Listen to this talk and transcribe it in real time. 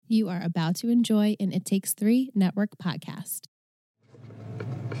You are about to enjoy an It Takes Three Network podcast.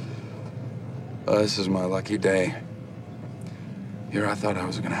 This is my lucky day. Here I thought I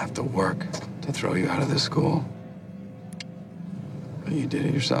was going to have to work to throw you out of this school. But you did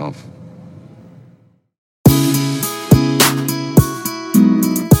it yourself.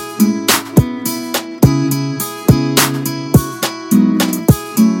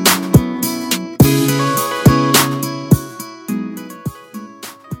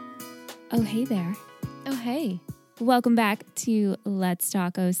 Oh, hey there. Oh, hey. Welcome back to Let's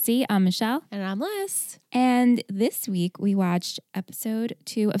Talk OC. I'm Michelle. And I'm Liz. And this week we watched episode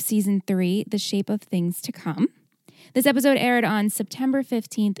 2 of season 3, The Shape of Things to Come. This episode aired on September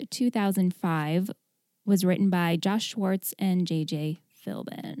 15th, 2005, was written by Josh Schwartz and J.J.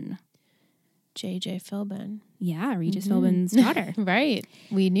 Philbin. J.J. Philbin. Yeah, Regis Philbin's daughter. Right.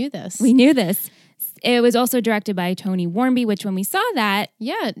 We knew this. We knew this. It was also directed by Tony Warmby, which when we saw that...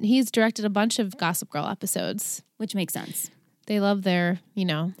 Yeah, he's directed a bunch of Gossip Girl episodes. Which makes sense. They love their,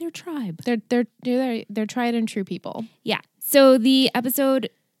 their tribe. They're tried and true people. Yeah. So the episode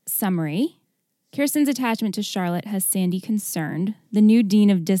summary. Kirsten's attachment to Charlotte has Sandy concerned. The new dean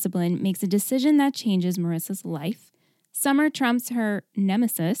of discipline makes a decision that changes Marissa's life. Summer trumps her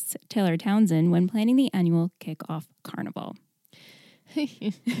nemesis, Taylor Townsend, when planning the annual kickoff carnival.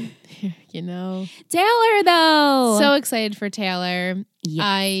 Taylor, though. So excited for Taylor. Yes.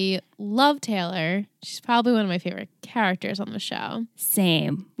 I love Taylor. She's probably one of my favorite characters on the show.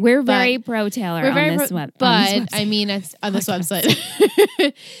 Same. We're very pro Taylor on this website. But I mean, it's on this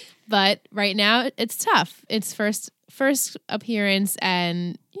website. But right now, it's tough. It's first appearance,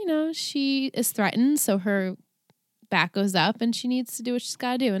 and she is threatened, so her back goes up, and she needs to do what she's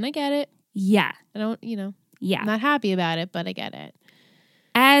got to do. And I get it. Yeah. I don't. Yeah. I'm not happy about it, but I get it.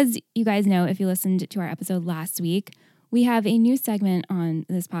 As you guys know, if you listened to our episode last week, we have a new segment on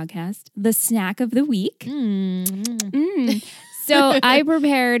this podcast, the snack of the week. So I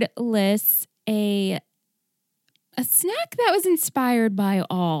prepared Liz a snack that was inspired by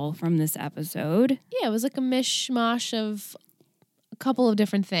all from this episode. Yeah, it was like a mishmash of a couple of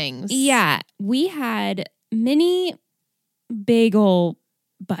different things. Yeah, we had mini bagel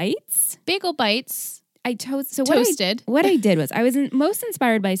bites. Bagel bites. Toasted. What I did was I was most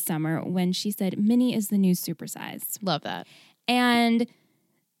inspired by Summer when she said mini is the new supersize. Love that. And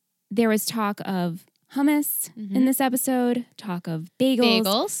there was talk of hummus in this episode, talk of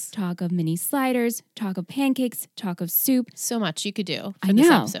bagels, talk of mini sliders, talk of pancakes, talk of soup. So much you could do for this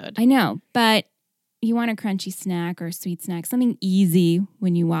episode. I know, but you want a crunchy snack or a sweet snack, something easy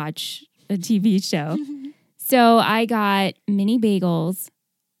when you watch a TV show. So I got mini bagels.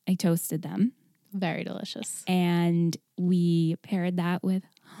 I toasted them. Very delicious. And we paired that with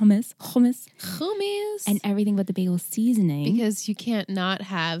hummus. And everything but the bagel seasoning. Because you can't not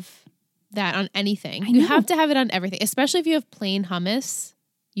have that on anything. You have to have it on everything, especially if you have plain hummus.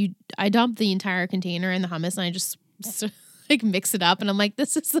 I dump the entire container in the hummus and I just like mix it up and I'm like,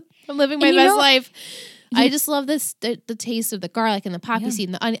 I'm living my best life. I just love the taste of the garlic and the poppy seed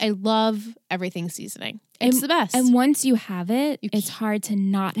and the onion. I love everything seasoning. It's the best. And once you have it, it's hard to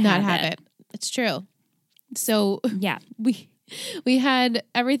not have it. It's true. So yeah, we had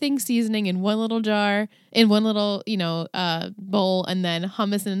everything seasoning in one little jar, in one little, bowl, and then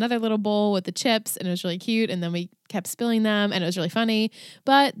hummus in another little bowl with the chips, and it was really cute. And then we kept spilling them, and it was really funny,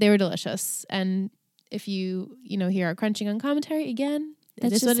 but they were delicious. And if you hear our crunching on commentary again,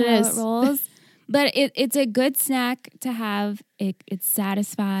 that's just what it is. It rolls. But it's a good snack to have. It's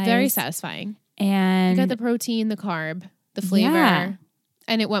satisfying, very satisfying, and you got the protein, the carb, the flavor. Yeah.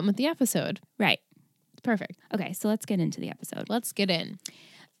 And it went with the episode. Right. It's perfect. Okay, so let's get into the episode. Let's get in.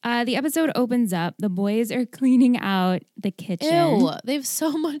 The episode opens up. The boys are cleaning out the kitchen. Ew, they have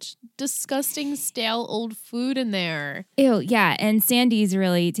so much disgusting, stale, old food in there. Ew, yeah. And Sandy's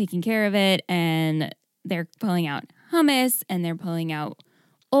really taking care of it. And they're pulling out hummus and they're pulling out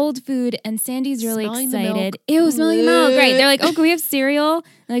old food. And Sandy's really excited. Ew, smelling the milk. Right. They're like, oh, can we have cereal?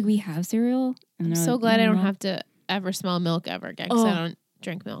 They're like, we have cereal? And I'm so glad I don't have to ever smell milk ever again because I don't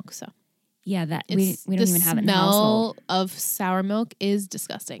drink milk. So yeah, that we don't even have it in the household. The smell of sour milk is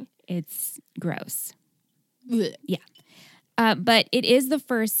disgusting. It's gross. Blech. Yeah. But it is the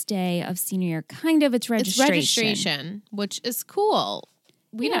first day of senior year. Kind of. It's registration. Which is cool.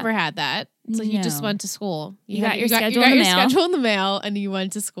 We never had that. It's like you just went to school. You got your schedule in the mail, and you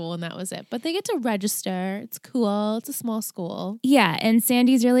went to school, and that was it. But they get to register. It's cool. It's a small school. Yeah, and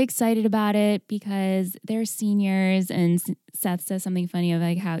Sandy's really excited about it because they're seniors, and Seth says something funny of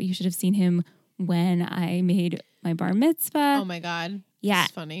like how you should have seen him when I made my bar mitzvah. Oh my God. Yeah.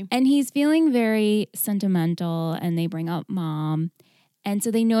 It's funny. And he's feeling very sentimental, and they bring up mom. And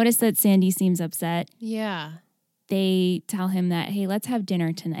so they notice that Sandy seems upset. Yeah. They tell him that, hey, let's have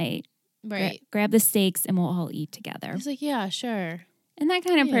dinner tonight. Right. Grab the steaks and we'll all eat together. He's like, yeah, sure. And that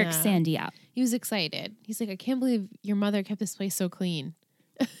kind of perks Yeah. Sandy up. He was excited. He's like, I can't believe your mother kept this place so clean.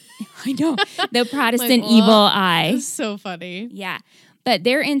 I know. The Protestant Like, evil what? eye. It's so funny. Yeah. But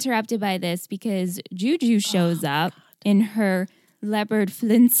they're interrupted by this because Juju shows up in her leopard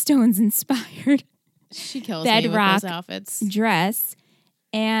Flintstones inspired She kills me with Bedrock those outfits. dress.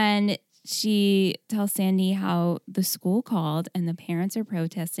 And she tells Sandy how the school called and the parents are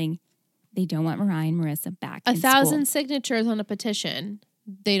protesting. They don't want Mariah and Marissa back in 1,000 school. signatures on a petition.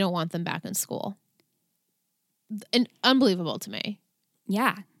 They don't want them back in school. And unbelievable to me.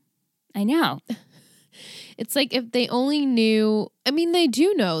 Yeah, I know. It's like if they only knew, I mean, they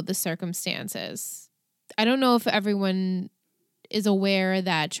do know the circumstances. I don't know if everyone is aware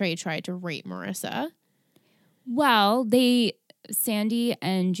that Trey tried to rape Marissa. Well, Sandy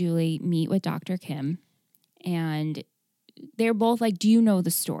and Julie meet with Dr. Kim and they're both like, do you know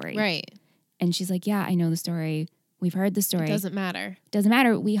the story? Right. And she's like, yeah, I know the story. We've heard the story. It doesn't matter. Doesn't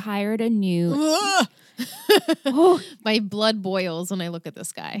matter. We hired a new My blood boils when I look at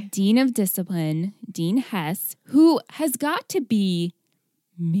this guy. Dean of Discipline, Dean Hess, who has got to be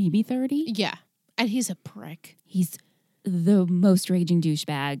maybe 30. Yeah. And he's a prick. He's the most raging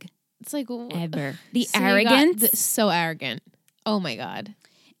douchebag It's like ever. The so you got arrogance. so arrogant. Oh my God.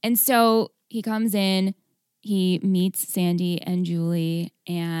 And so he comes in, he meets Sandy and Julie,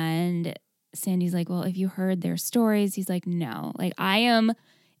 and Sandy's like, well, if you heard their stories, he's like, no. Like, I am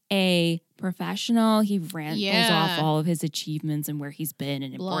a professional. He rantles Yeah. off all of his achievements and where he's been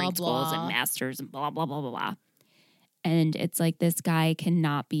and in Blah, boarding schools blah. and masters and blah, blah, blah, blah, blah. And it's like, this guy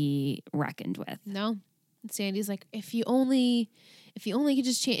cannot be reckoned with. No. And Sandy's like, if you only could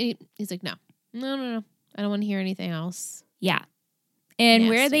just change. He's like, no. I don't want to hear anything else. Yeah. And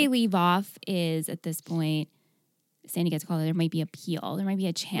where Nasty. they leave off is at this point, Sandy gets called. There might be appeal. There might be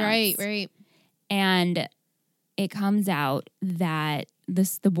a chance. Right. And it comes out that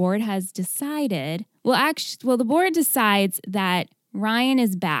the board has decided. The board decides that Ryan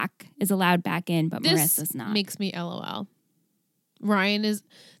is allowed back in, but This Marissa's not. makes me LOL. Ryan is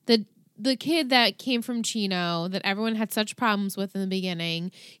the kid that came from Chino that everyone had such problems with in the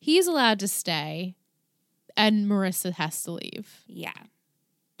beginning. He's allowed to stay, and Marissa has to leave. Yeah.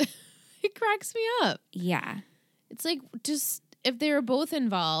 It cracks me up. Yeah. It's like, just if they were both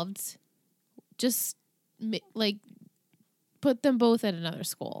involved, just like put them both at another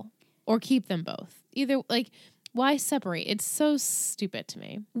school or keep them both. Either, like, why separate? It's so stupid to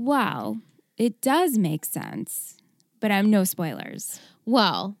me. Well, it does make sense, but I'm no spoilers.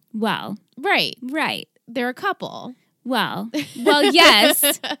 Well, right. Right. They're a couple. Well,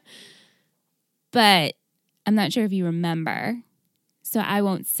 yes, but I'm not sure if you remember, so I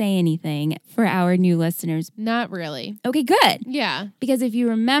won't say anything for our new listeners. Not really. Okay, good. Yeah. Because if you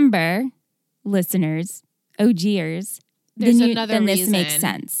remember, listeners, OGers, There's then another then this reason. makes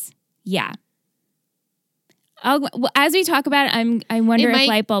sense. Yeah. As we talk about it, I wonder if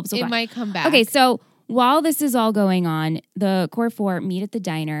light bulbs will go It on. might come back. Okay, so while this is all going on, the core four meet at the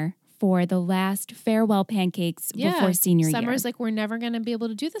diner for the last farewell pancakes before senior year. Summer's like, we're never going to be able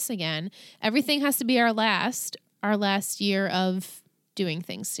to do this again. Everything has to be our last year of doing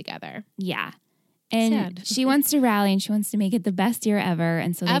things together. Yeah. And Sad. she wants to rally and she wants to make it the best year ever.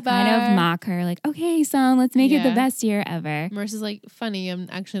 And so they Ever. kind of mock her, like, okay, son, let's make it the Yeah. best year ever. Marissa's like, funny, I'm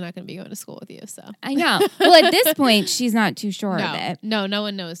actually not going to be going to school with you. So I know. Well, at this point, she's not too sure of it. No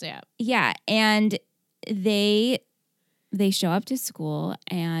one knows yet. Yeah. And they show up to school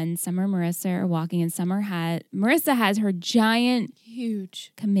and Summer and Marissa are walking and Marissa has her giant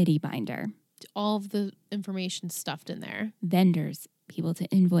Huge. committee binder. All of the information stuffed in there. Vendors, people to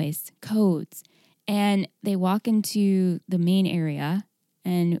invoice, codes. And they walk into the main area,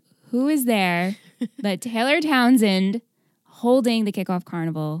 and who is there but Taylor Townsend holding the Kickoff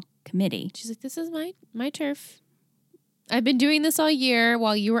Carnival committee? She's like, this is my turf. I've been doing this all year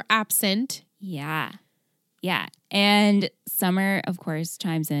while you were absent. Yeah. Yeah. And Summer, of course,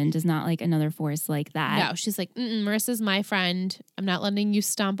 chimes in, does not like another force like that. No, she's like, Marissa's my friend. I'm not letting you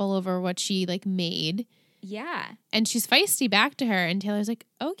stomp all over what she like made. Yeah. And she's feisty back to her. And Taylor's like,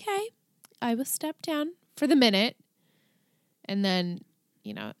 okay, I will step down for the minute. And then,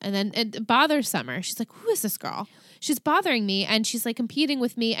 it bothers Summer. She's like, who is this girl? She's bothering me. And she's like competing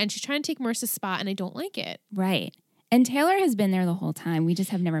with me. And she's trying to take Marissa's spot. And I don't like it. Right. And Taylor has been there the whole time. We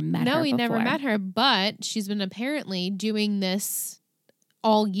just have never met her. No, we never before. met her. But she's been apparently doing this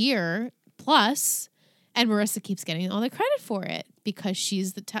all year plus. And Marissa keeps getting all the credit for it because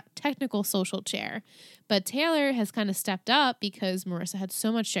she's the technical social chair. But Taylor has kind of stepped up because Marissa had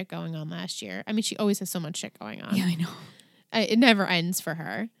so much shit going on last year. I mean, she always has so much shit going on. Yeah, I know. It never ends for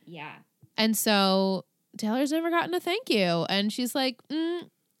her. Yeah. And so Taylor's never gotten a thank you. And she's like,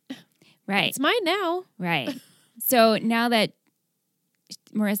 Right. it's mine now. Right. So now that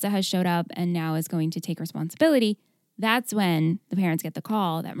Marissa has showed up and now is going to take responsibility, that's when the parents get the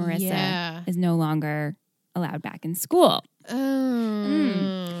call that Marissa is no longer allowed back in school.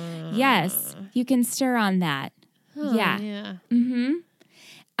 Yes, you can stir on that. Oh, yeah. Mm-hmm.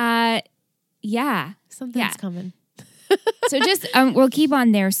 Yeah. Something's coming. So just we'll keep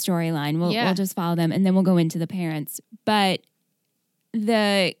on their storyline. We'll just follow them, and then we'll go into the parents. But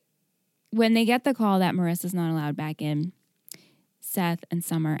when they get the call that Marissa's not allowed back in, Seth and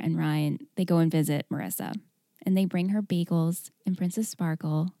Summer and Ryan, they go and visit Marissa. And they bring her bagels and Princess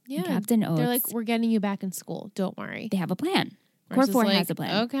Sparkle and Captain Oats. They're like, we're getting you back in school. Don't worry. They have a plan. Marissa's Core 4 like, has a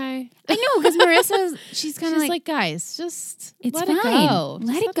plan. Okay. I know, because Marissa's, she's kind of like, guys, just it's let fine. it go.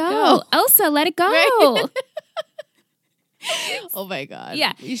 Let it go. Elsa, let it go. Right? Oh my God.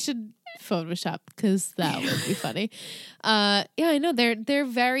 Yeah. You should Photoshop because that would be funny. Yeah, I know.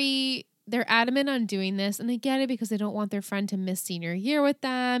 They're adamant on doing this, and they get it because they don't want their friend to miss senior year with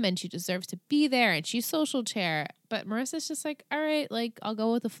them, and she deserves to be there, and she's social chair. But Marissa's just like, all right, like, I'll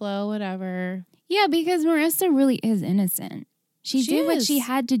go with the flow, whatever. Yeah, because Marissa really is innocent. She did what she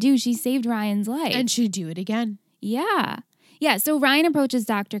had to do. She saved Ryan's life. And she'd do it again. Yeah. Yeah, so Ryan approaches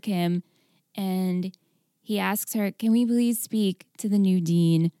Dr. Kim, and he asks her, can we please speak to the new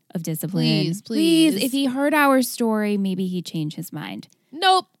dean of discipline? Please. If he heard our story, maybe he'd change his mind.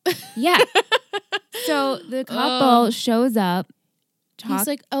 Nope. Yeah. So the couple shows up. He's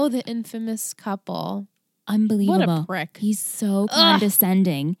like, oh, the infamous couple. Unbelievable. What a prick. He's so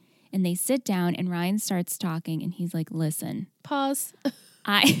condescending. And they sit down and Ryan starts talking and he's like, listen. Pause.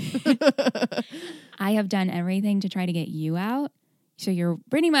 I have done everything to try to get you out. So you're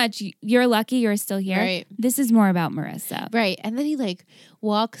pretty much, you're lucky you're still here. Right. This is more about Marissa. Right. And then he like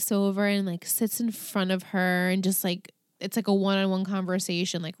walks over and like sits in front of her and just like, it's like a one-on-one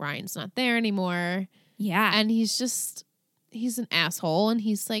conversation. Like Ryan's not there anymore. Yeah. And he's an asshole. And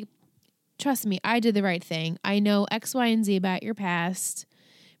he's like, trust me, I did the right thing. I know X, Y, and Z about your past.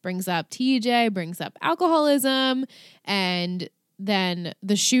 Brings up TJ, brings up alcoholism, and then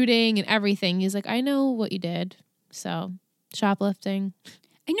the shooting and everything. He's like, I know what you did. So shoplifting.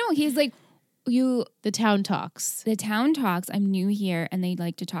 I know. He's like, the town talks. I'm new here and they'd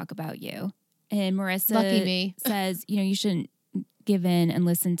like to talk about you. And Marissa Lucky me. says, you shouldn't give in and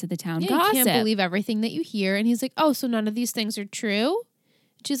listen to the town gossip. You can't believe everything that you hear. And he's like, oh, so none of these things are true?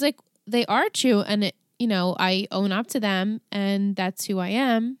 She's like, they are true. And I own up to them and that's who I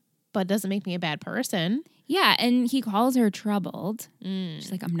am, but it doesn't make me a bad person. Yeah. And he calls her troubled.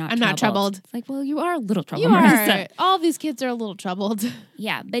 She's like, I'm not troubled. It's like, well, you are a little troubled. You Marissa. are. All these kids are a little troubled.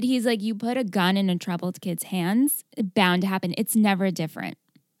 Yeah. But he's like, you put a gun in a troubled kid's hands, it's bound to happen. It's never different.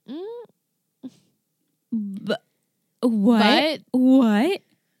 But what?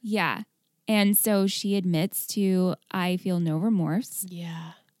 Yeah. And so she admits to, I feel no remorse.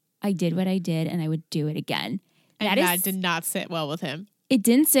 Yeah. I did what I did and I would do it again. And that did not sit well with him. It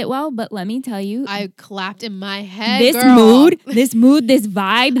didn't sit well, but let me tell you. I clapped in my head, this girl. mood, this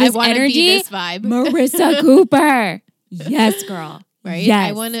vibe, this I energy. Be this vibe. Marissa Cooper. Yes, girl. Right? Yes.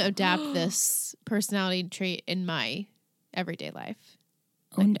 I want to adapt this personality trait in my everyday life.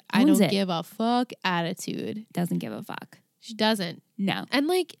 I don't give a fuck attitude. Doesn't give a fuck. She doesn't. No. And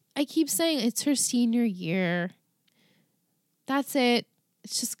like I keep saying, it's her senior year. That's it.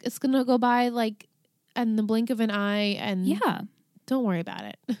 It's gonna go by like in the blink of an eye, and yeah, don't worry about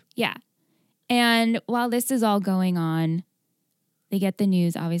it. Yeah. And while this is all going on, they get the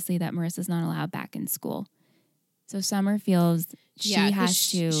news, obviously, that Marissa's not allowed back in school. So Summer feels she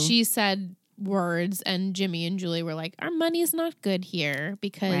has to. She said words, and Jimmy and Julie were like, our money's not good here,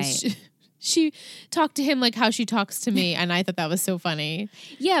 because she talked to him like how she talks to me, and I thought that was so funny.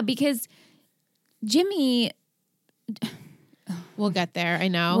 Yeah, because Jimmy... We'll get there, I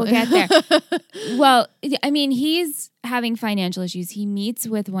know. We'll get there. Well, I mean, he's having financial issues. He meets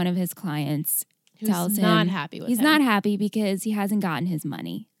with one of his clients, tells him not happy with he's him. not happy because he hasn't gotten his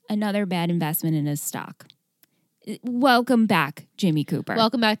money. Another bad investment in his stock. Welcome back, Jimmy Cooper.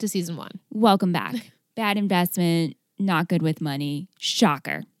 Welcome back to season 1. Welcome back. Bad investment, not good with money.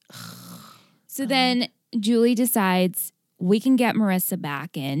 Shocker. So then Julie decides we can get Marissa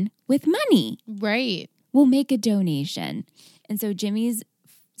back in with money. Right. We'll make a donation. And so Jimmy's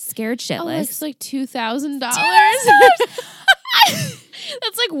scared shitless. Oh, it's like $2,000. I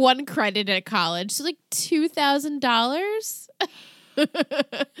That's like one credit at college. So like $2,000. And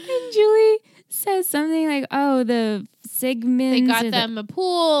Julie says something like, "Oh, the Sigmunds. They got them a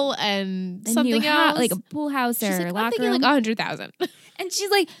pool and something else, like a pool house She's or like, I'm locker thinking room." like 100,000, And she's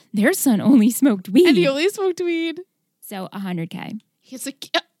like, "Their son only smoked weed." and he only smoked weed. So $100K. He's like,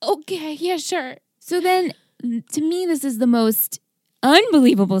 "Yeah, okay, yeah, sure." So then, to me, this is the most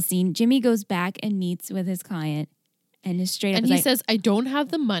unbelievable scene. Jimmy goes back and meets with his client and is straight up And is he like, says, "I don't have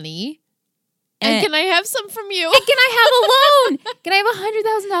the money, and can I have some from you?" "Can I have a loan? Can I have a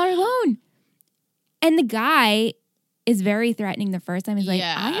 $100,000 loan?" And the guy is very threatening the first time. He's like,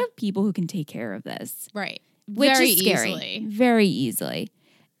 Yeah. "I have people who can take care of this." Right, Which very is scary. easily. Very easily.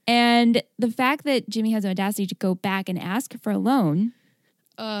 And the fact that Jimmy has the audacity to go back and ask for a loan,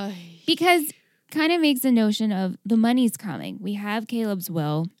 because kind of makes the notion of the money's coming. We have Caleb's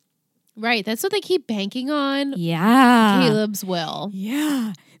will. Right, that's what they keep banking on. Yeah. Caleb's will.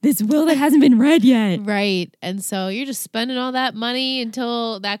 Yeah. This will that hasn't been read yet. Right, and so you're just spending all that money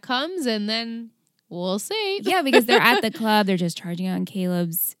until that comes, and then we'll see. Yeah, because they're at the club. They're just charging on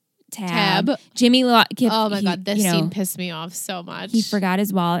Caleb's tab. Jimmy Oh my God, this scene pissed me off so much. He forgot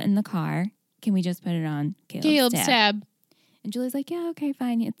his wallet in the car. Can we just put it on Caleb's tab. And Julie's like, "Yeah, okay,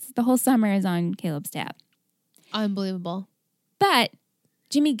 fine. It's the whole summer is on Caleb's tab." Unbelievable. But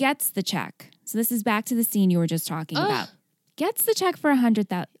Jimmy gets the check. So this is back to the scene you were just talking about. Gets the check for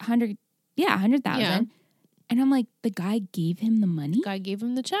 $100,000. Yeah. And I'm like, the guy gave him the money? Guy gave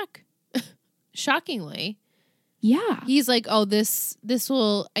him the check. Shockingly. Yeah. He's like, "Oh, this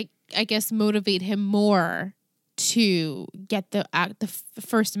will, I guess, motivate him more to get the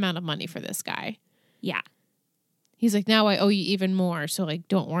first amount of money for this guy." Yeah. He's like, "Now I owe you even more, so like,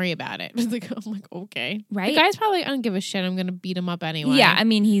 don't worry about it." I'm like, okay. Right? The guy's probably, "I don't give a shit. I'm going to beat him up anyway." Yeah. I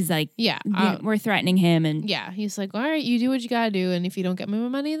mean, he's like, Yeah. we're threatening him. And Yeah. He's like, "All right, you do what you got to do. And if you don't get me my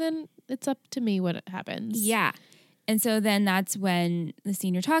money, then it's up to me what happens." yeah. And so then that's when the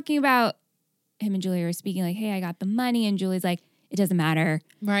scene you're talking about, him and Julie are speaking like, "Hey, I got the money." And Julie's like, "It doesn't matter.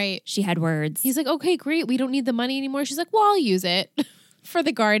 Right. She had words." He's like, "Okay, great. We don't need the money anymore." She's like, "Well, I'll use it." For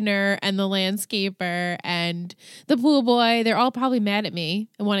the gardener and the landscaper and the pool boy. They're all probably mad at me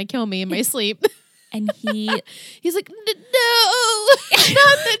and want to kill me in my sleep. And He's like, "No,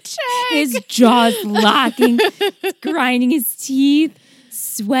 not the check." his jaw's locking, grinding his teeth,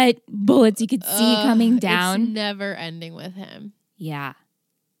 sweat bullets you could see coming down. It's never ending with him. Yeah.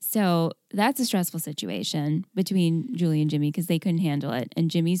 So that's a stressful situation between Julie and Jimmy because they couldn't handle it. And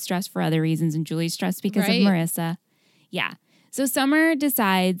Jimmy's stressed for other reasons and Julie's stressed because Right. of Marissa. Yeah. So Summer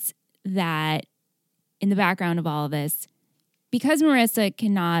decides that in the background of all of this, because Marissa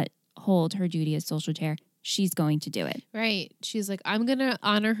cannot hold her duty as social chair, she's going to do it. Right. She's like, "I'm going to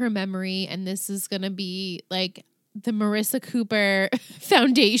honor her memory, and this is going to be like the Marissa Cooper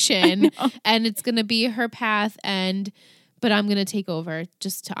Foundation, and it's going to be her path, but I'm going to take over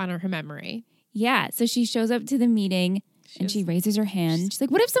just to honor her memory." Yeah. So she shows up to the meeting and she raises her hand. She's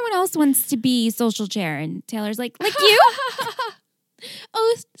like, "What if someone else wants to be social chair?" And Taylor's like you?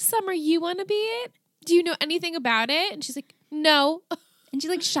 "Oh, Summer, you want to be it? Do you know anything about it?" And she's like, "No." And she's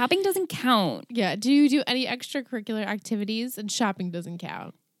like, "Shopping doesn't count." Yeah. "Do you do any extracurricular activities?" And shopping doesn't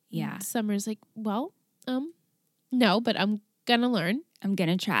count. Yeah. Summer's like, "Well, no, but I'm going to learn. I'm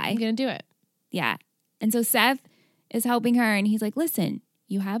going to try. I'm going to do it." Yeah. And so Seth is helping her and he's like, "Listen,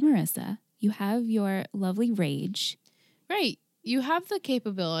 you have Marissa. You have your lovely rage. Right. You have the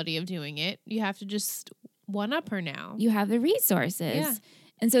capability of doing it. You have to just one-up her now. You have the resources." Yeah.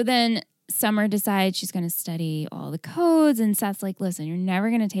 And so then Summer decides she's going to study all the codes. And Seth's like, "Listen, you're never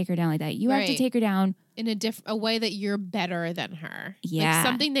going to take her down like that. You have to Right. take her down." In a way that you're better than her. Yeah. Like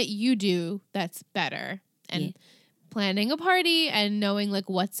something that you do that's better. And Yeah. planning a party and knowing like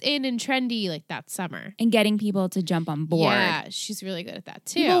what's in and trendy, like that's Summer. And getting people to jump on board. Yeah, she's really good at that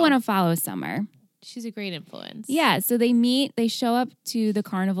too. People want to follow Summer. She's a great influence. Yeah. So they meet, they show up to the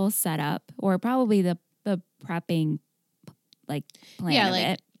carnival setup or probably the prepping like plan Yeah, of like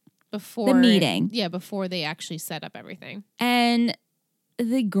it. Before The meeting. Yeah, before they actually set up everything. And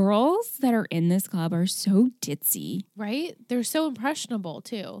the girls that are in this club are so ditzy. Right? They're so impressionable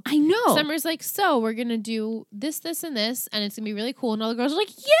too. I know. Summer's like, "So we're gonna do this, this, and this, and it's gonna be really cool." And all the girls are like,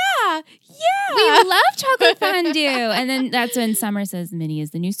 "Yeah, yeah, We love chocolate fondue. And then that's when Summer says Mini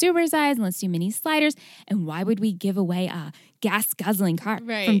is the new supersize and let's do mini sliders. And why would we give away a gas guzzling car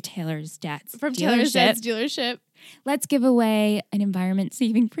Right. from Taylor's dad's from Taylor's dealership? dad's dealership." Let's give away an environment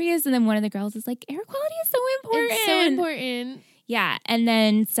saving Prius. And then one of the girls is like, "Air quality is so important." It's so important. Yeah. And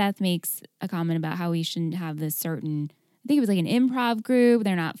then Seth makes a comment about how we shouldn't have this certain, I think it was like an improv group.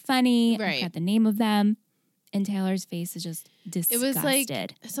 They're not funny. I Right. forgot the name of them. And Taylor's face is just disgusted. It was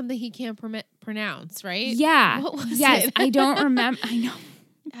like something he can't pronounce, right? Yeah. What was yes. it? I don't remember. I know.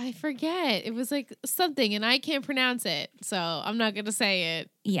 I forget. It was like something, and I can't pronounce it, so I'm not gonna say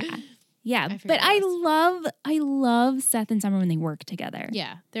it. Yeah. Yeah. I But forget I love Seth and Summer when they work together.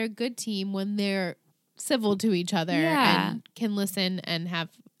 Yeah, they're a good team when they're civil to each other Yeah. and can listen and have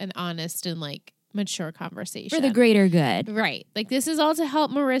an honest and like mature conversation For the greater good. Right. Like this is all to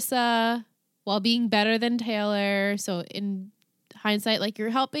help Marissa while being better than Taylor. So in hindsight, like you're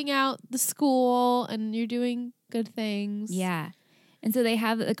helping out the school and you're doing good things. Yeah. And so they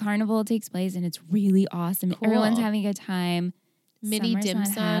have the carnival takes place and it's really awesome. Cool. Everyone's having a good time. Mini Summer's dim not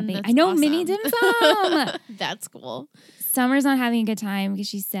sum. happy. That's I know, awesome. mini dim sum. That's cool. Summer's not having a good time because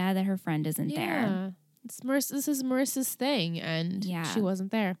she's sad that her friend isn't there. This is Marissa's thing, and she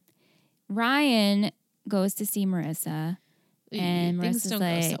wasn't there. Ryan goes to see Marissa, and Things Marissa's don't go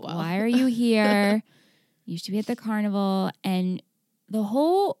like, so well. "Why are you here? You should be at the carnival." And the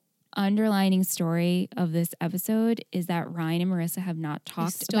whole underlining story of this episode is that Ryan and Marissa have not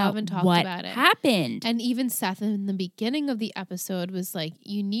talked about what happened. And even Seth in the beginning of the episode was like,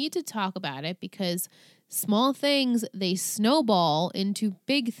 you need to talk about it because small things, they snowball into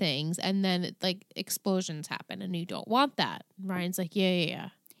big things and then like explosions happen and you don't want that. Ryan's like,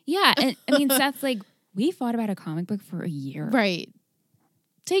 yeah. Yeah. And I mean, Seth's like, we fought about a comic book for a year. Right.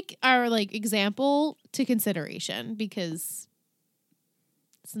 Take our like example to consideration because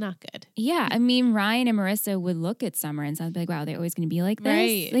it's not good. Yeah. I mean, Ryan and Marissa would look at Summer and sound like, wow, they're always going to be like this.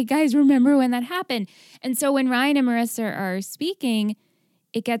 Right. Like, guys, remember when that happened? And so when Ryan and Marissa are speaking,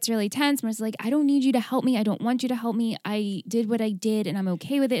 it gets really tense. Marissa's like, I don't need you to help me. I don't want you to help me. I did what I did and I'm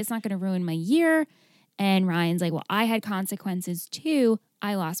okay with it. It's not going to ruin my year. And Ryan's like, well, I had consequences too.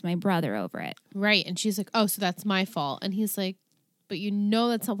 I lost my brother over it. Right. And she's like, oh, so that's my fault. And he's like, but you know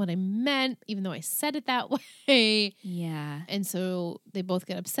that's not what I meant, even though I said it that way. Yeah. And so they both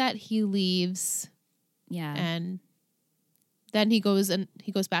get upset. He leaves. Yeah. And then he goes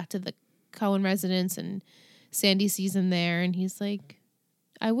back to the Cohen residence and Sandy sees him there and he's like,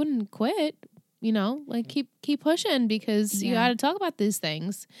 I wouldn't quit, like keep pushing because you got to talk about these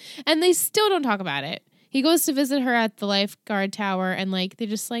things. And they still don't talk about it. He goes to visit her at the lifeguard tower and like, they're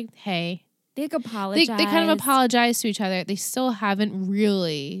just like, hey. They apologize. They kind of apologize to each other. They still haven't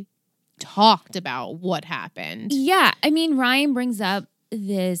really talked about what happened. Yeah. I mean, Ryan brings up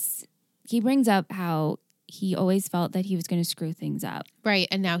how he always felt that he was going to screw things up. Right.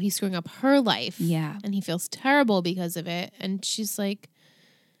 And now he's screwing up her life. Yeah. And he feels terrible because of it. And she's like,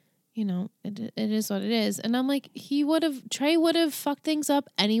 it is what it is. And I'm like, Trey would have fucked things up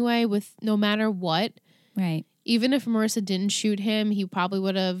anyway with no matter what. Right. Even if Marissa didn't shoot him, he probably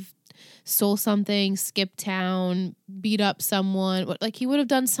would have stole something, skipped town, beat up someone. Like he would have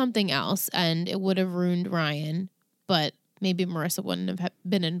done something else and it would have ruined Ryan. But maybe Marissa wouldn't have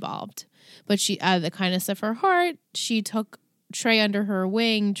been involved. But she, out of the kindness of her heart, she took Trey under her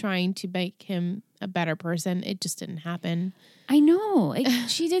wing, trying to make him a better person. It just didn't happen. I know. Like,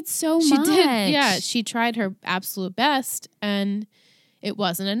 she did so much. She did. Yeah, she tried her absolute best, and it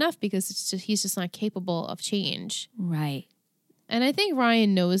wasn't enough because he's just not capable of change. Right. And I think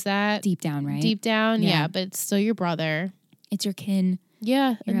Ryan knows that. Deep down, right? Deep down, yeah, but it's still your brother. It's your kin.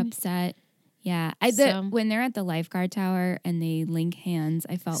 Yeah. You're upset. Yeah. When they're at the lifeguard tower and they link hands,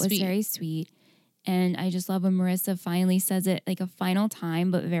 I felt was very sweet. And I just love when Marissa finally says it like a final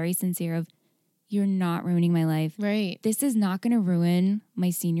time, but very sincere of, you're not ruining my life. Right. This is not going to ruin my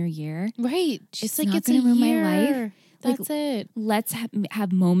senior year. Right. She's like, it's going to ruin my life. That's it. Let's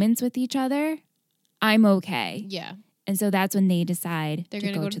have moments with each other. I'm okay. Yeah. And so that's when they decide they're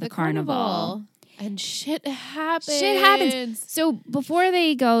to go to the carnival. And shit happens. So before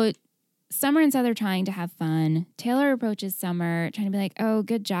they go, Summer and Seth are trying to have fun. Taylor approaches Summer, trying to be like, oh,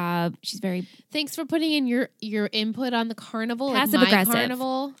 good job. She's very... Thanks for putting in your input on the carnival. Passive-aggressive.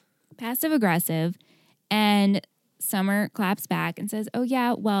 Carnival. Passive-aggressive. And Summer claps back and says, oh,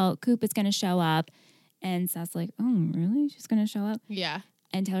 yeah, well, Coop is going to show up. And Seth's like, oh, really? She's going to show up? Yeah.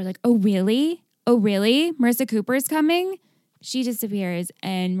 And Taylor's like, oh, really? Oh, really? Marissa Cooper's coming? She disappears,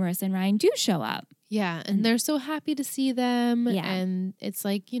 and Marissa and Ryan do show up. Yeah, and they're so happy to see them. Yeah. And it's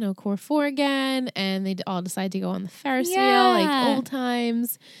like, Core 4 again, and they all decide to go on the Ferris wheel like old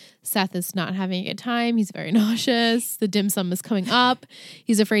times. Seth is not having a good time. He's very nauseous. The dim sum is coming up.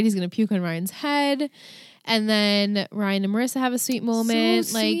 He's afraid he's going to puke on Ryan's head. And then Ryan and Marissa have a sweet moment,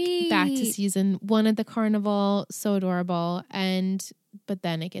 So sweet. like back to season 1 at the carnival. So adorable. But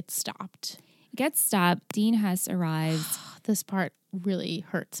then it gets stopped. It gets stopped. Dean Hess arrives. This part really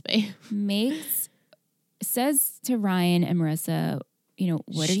hurts me. Says to Ryan and Marissa,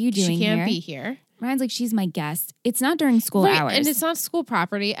 what are you doing here? She can't be here. Ryan's like, she's my guest. It's not during school Right, hours. and it's not school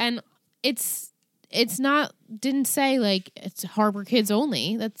property, and it's not, didn't say like it's Harbor kids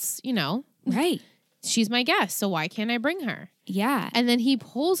only. That's, right. she's my guest, so why can't I bring her? Yeah. And then he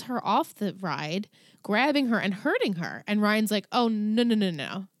pulls her off the ride, grabbing her and hurting her. And Ryan's like, oh,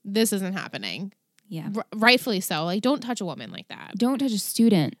 no. This isn't happening. Yeah. Rightfully so. Like, don't touch a woman like that. Don't touch a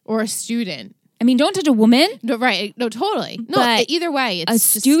student. Or a student. I mean, don't touch a woman. No, right. No, totally. No, But either way, it's a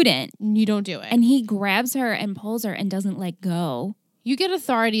just, student. you don't do it. And he grabs her and pulls her and doesn't let go. You get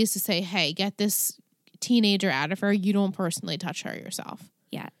authorities to say, hey, get this teenager out of her. You don't personally touch her yourself.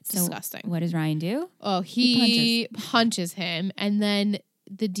 Yeah. So Disgusting. what does Ryan do? Oh, he punches him. And then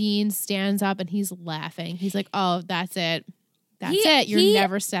the dean stands up and he's laughing. He's like, oh, that's it. That's it. You're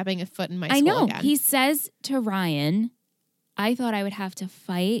never stepping a foot in my school again. He says to Ryan, I thought I would have to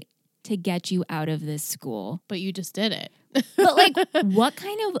fight to get you out of this school. But you just did it. But like, what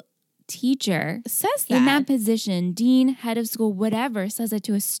kind of teacher Says that. in that position, dean, head of school, whatever, says it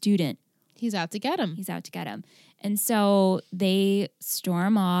to a student? He's out to get him. He's out to get him. And so they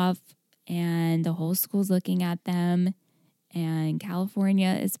storm off and the whole school's looking at them. And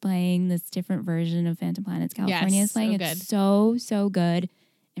California is playing this different version of Phantom Planets. California is playing. So it's so good.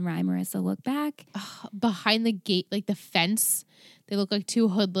 And Ryan and Marissa look back. Behind the gate, like the fence, they look like two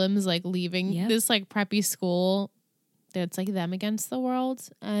hoodlums, like leaving this like preppy school. That's like them against the world.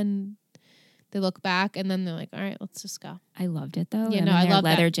 And they look back and then they're like, all right, let's just go. I loved it though. Yeah, no, I love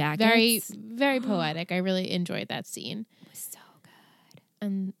leather that. jackets. Very poetic. I really enjoyed that scene. It was so good.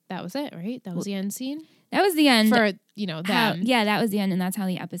 And that was it, right? That was the end scene That was the end. for them. That was the end, and that's how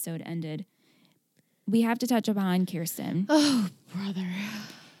the episode ended. We have to touch upon Kirsten. Oh, brother.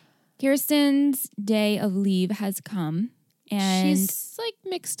 Kirsten's day of leave has come, and she's like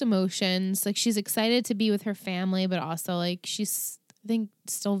mixed emotions. Like she's excited to be with her family, but also like she's, I think,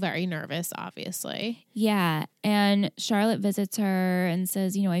 still very nervous, obviously. yeah, and Charlotte visits her and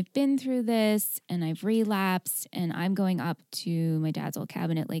says, I've been through this and I've relapsed and I'm going up to my dad's old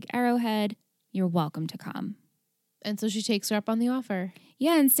cabin at Lake Arrowhead. You're welcome to come. And so she takes her up on the offer.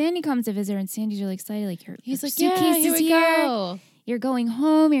 Yeah, and Sandy comes to visit her and Sandy's really excited. Like, He's like, suitcase yeah, here is we here. go. You're going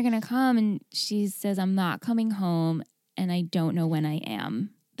home. You're going to come. And she says, I'm not coming home and I don't know when I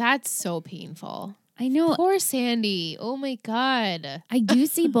am. That's so painful. I know. Poor Sandy. Oh my God. I do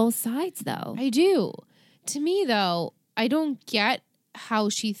see both sides though. I do. To me, though, I don't get how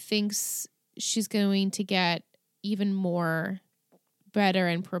she thinks she's going to get even more better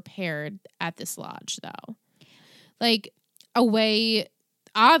and prepared at this lodge, though. Like,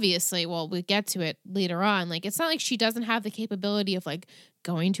 obviously, well, we'll get to it later on. Like, it's not like she doesn't have the capability of, like,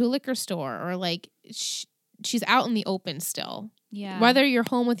 going to a liquor store or, like, she's out in the open still. Yeah. Whether you're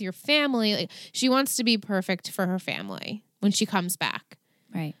home with your family, like, she wants to be perfect for her family when she comes back.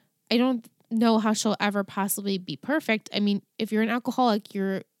 Right. I don't know how she'll ever possibly be perfect. I mean, if you're an alcoholic,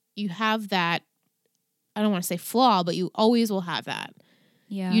 you have that, I don't want to say flaw, but you always will have that.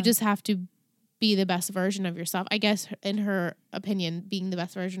 Yeah. You just have to be the best version of yourself. I guess in her opinion, being the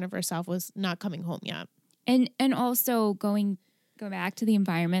best version of herself was not coming home yet. And also going back to the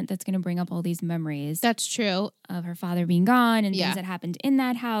environment that's going to bring up all these memories. That's true. Of her father being gone and Yeah. things that happened in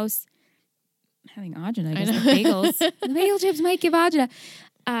that house. Having agita, I guess, know. the bagels. The bagel chips might give agita.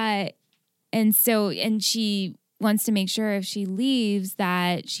 And she wants to make sure if she leaves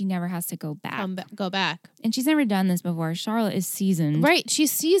that she never has to go back. Go back. And she's never done this before. Charlotte is seasoned. Right.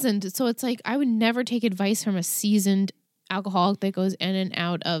 She's seasoned. So it's like, I would never take advice from a seasoned alcoholic that goes in and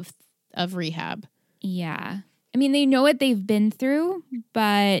out of rehab. Yeah. I mean, they know what they've been through,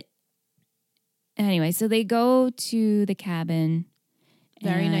 but anyway, so they go to the cabin.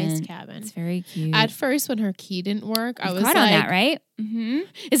 Very nice and cabin. It's very cute. At first, when her key didn't work, I was caught like, on that, right? Mm-hmm.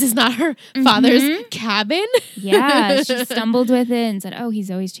 is this not her father's cabin? Yeah. She stumbled with it and said, oh, he's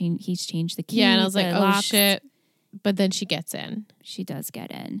changed the key. Yeah, and I was like, the oh, locks. shit. But then she gets in. She does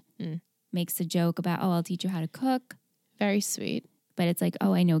get in. Mm. Makes a joke about, oh, I'll teach you how to cook. Very sweet. But it's like,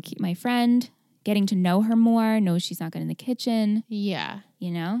 oh, I know my friend. Getting to know her more, knows she's not good in the kitchen. Yeah.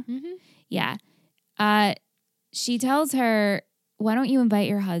 You know? Mm-hmm. Yeah. She tells her, why don't you invite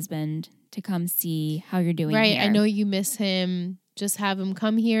your husband to come see how you're doing Right. here? I know you miss him. Just have him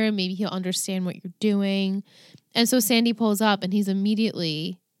come here. Maybe he'll understand what you're doing. And so Sandy pulls up and he's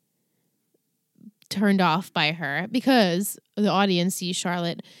immediately turned off by her because the audience sees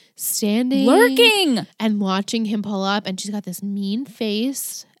Charlotte standing, lurking, and watching him pull up. And she's got this mean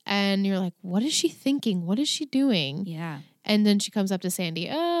face. And you're like, what is she thinking? What is she doing? Yeah. And then she comes up to Sandy.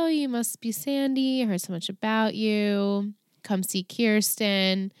 Oh, you must be Sandy. I heard so much about you. Come see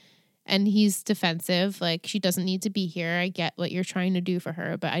Kirsten. And he's defensive. Like, she doesn't need to be here. I get what you're trying to do for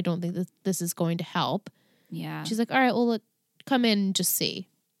her, but I don't think that this is going to help. Yeah. She's like, all right, well, come in and just see.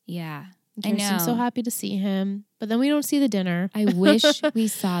 Yeah. And Kirsten's so happy to see him. But then we don't see the dinner. I wish we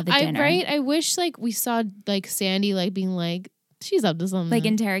saw the dinner. I wish, like, we saw, like, Sandy, like, being like, she's up to something. Like,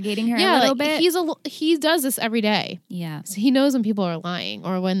 interrogating her a little bit. He does this every day. Yeah. So he knows when people are lying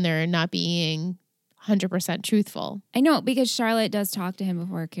or when they're not being 100% truthful. I know, because Charlotte does talk to him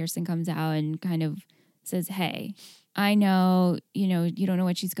before Kirsten comes out and kind of says, hey, I know, you don't know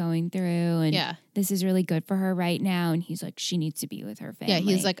what she's going through, and this is really good for her right now. And he's like, she needs to be with her family. Yeah,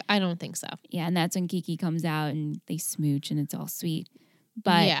 he's like, I don't think so. Yeah, and that's when Kiki comes out and they smooch and it's all sweet.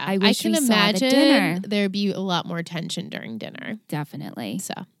 But yeah, I wish can we imagine saw the dinner. There'd be a lot more tension during dinner. Definitely.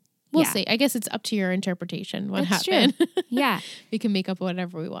 So we'll see. I guess it's up to your interpretation what That's happened. True. Yeah. We can make up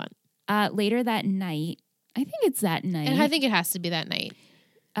whatever we want. Later that night, I think it's that night. And I think it has to be that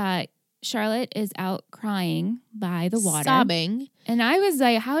night. Charlotte is out crying by the water. Sobbing. And I was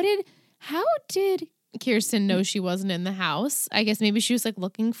like, how did Kirsten know she wasn't in the house? I guess maybe she was like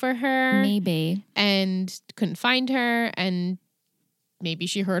looking for her. Maybe. And couldn't find her. And maybe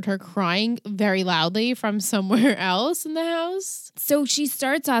she heard her crying very loudly from somewhere else in the house. So she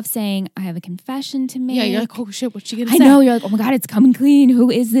starts off saying, I have a confession to make. Yeah, you're like, oh shit, what's she gonna say? I know, you're like, oh my God, it's coming clean. Who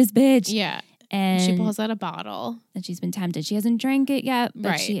is this bitch? Yeah. And she pulls out a bottle. And she's been tempted. She hasn't drank it yet, but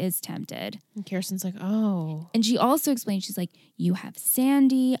right. she is tempted. And Kirsten's like, oh. And she also explains, she's like, you have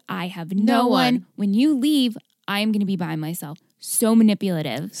Sandy. I have no one. When you leave, I am going to be by myself. So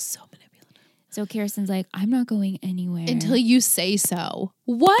manipulative. So Kirsten's like, I'm not going anywhere. Until you say so.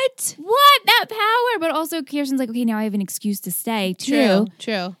 What? That power. But also Kirsten's like, okay, now I have an excuse to stay too.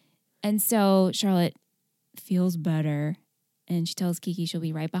 True. And so Charlotte feels better. And she tells Kiki she'll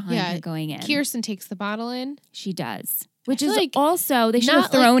be right behind her going in. Kirsten takes the bottle in. She does. Which is like also, they should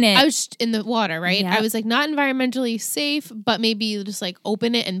have thrown it. I was in the water, right? Yeah. I was like, not environmentally safe, but maybe just like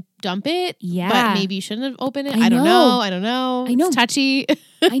open it and dump it. Yeah. But maybe you shouldn't have opened it. I don't know. I know. It's touchy.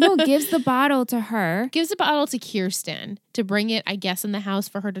 I know. Gives the bottle to her. Gives the bottle to Kirsten to bring it, I guess, in the house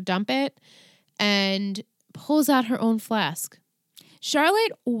for her to dump it. And pulls out her own flask.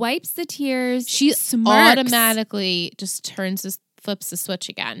 Charlotte wipes the tears. She smirks. automatically just flips the switch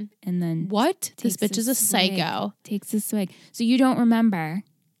again. And then what? This bitch is a psycho. Takes a swig. So you don't remember?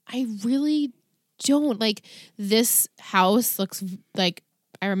 I really don't. Like, this house looks like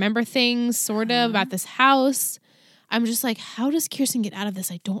I remember things sort of about this house. I'm just like, how does Kirsten get out of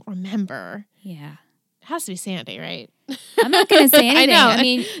this? I don't remember. Yeah. It has to be Sandy, right? I'm not going to say anything. I know. I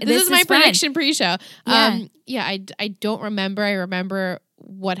mean, this is my prediction pre-show. Yeah. I don't remember. I remember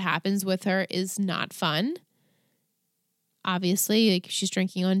what happens with her is not fun. Obviously, like, she's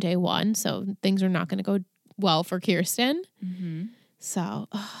drinking on day one, so things are not going to go well for Kirsten. Mm-hmm. So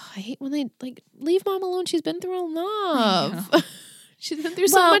I hate when they like leave mom alone. She's been through enough. She's been through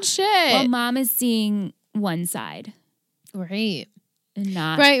so much shit. Well, mom is seeing one side, right? And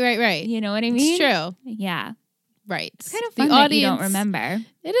not right. You know what I mean? It's true. Yeah. Right. It's kind of fun that you don't remember.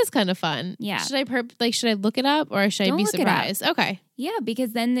 It is kind of fun. Yeah. Should I look it up or should I be surprised? Okay. Yeah,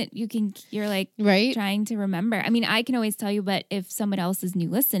 because then you're like trying to remember. I mean, I can always tell you, but if someone else is new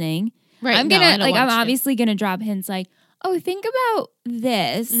listening, I'm obviously gonna drop hints like, oh, think about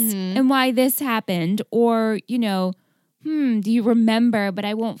this and why this happened, or do you remember? But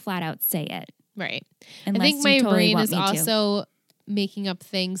I won't flat out say it. Right. I think my brain is also making up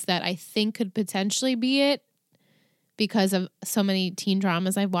things that I think could potentially be it. Because of so many teen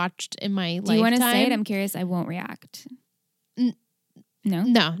dramas I've watched in my lifetime. Do you want to say it? I'm curious. I won't react. No?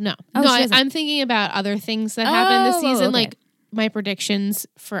 No. Oh, no, I'm thinking about other things that happened this season, okay. like my predictions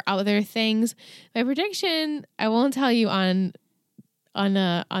for other things. My prediction, I won't tell you on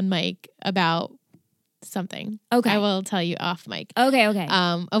mic about something. Okay. I will tell you off mic. Okay.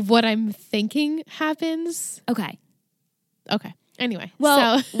 Of what I'm thinking happens. Okay. Anyway.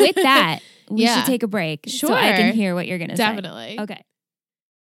 Well, so with that, we should take a break so I can hear what you're going to say. Definitely. Okay.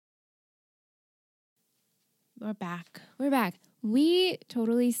 We're back. We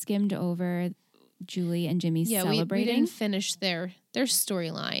totally skimmed over Julie and Jimmy celebrating. We didn't finish their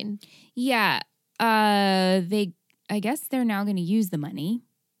storyline. Yeah. I guess they're now going to use the money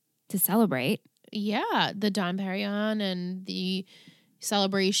to celebrate. Yeah. The Dom Perignon and the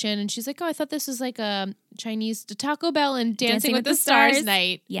celebration. And she's like, oh, I thought this was like a Chinese Taco Bell and Dancing with the Stars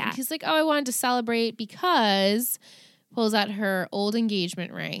night. Yeah. And he's like, oh, I wanted to celebrate because pulls out her old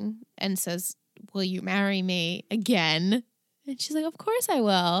engagement ring and says, will you marry me again? And she's like, of course I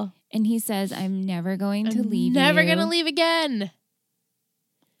will. And he says, I'm never going to leave you. Never going to leave again.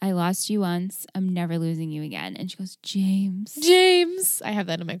 I lost you once. I'm never losing you again. And she goes, James. James. I have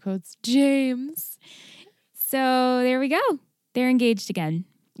that in my quotes. James. So there we go. They're engaged again.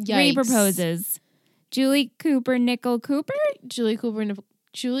 Yikes. Reproposes. Julie Cooper, Nicole Cooper? Julie Cooper,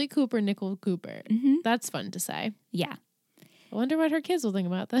 Nicole Cooper. Mm-hmm. That's fun to say. Yeah. I wonder what her kids will think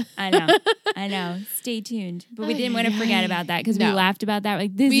about that. I know. Stay tuned. But we didn't want to forget about that because we laughed about that.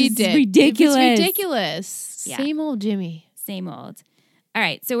 Like, this is ridiculous. It's ridiculous. Yeah. Same old Jimmy. Same old. All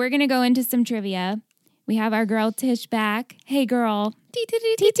right. So we're going to go into some trivia. We have our girl Tish back. Hey, girl.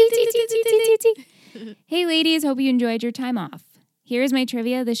 Hey, ladies. Hope you enjoyed your time off. Here's my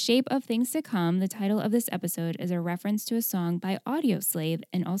trivia. The Shape of Things to Come, the title of this episode, is a reference to a song by Audioslave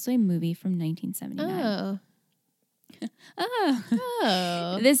and also a movie from 1979.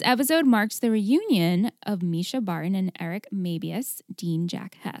 Oh. This episode marks the reunion of Misha Barton and Eric Mabius, Dean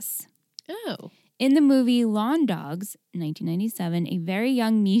Jack Hess. Oh. In the movie Lawn Dogs, 1997, a very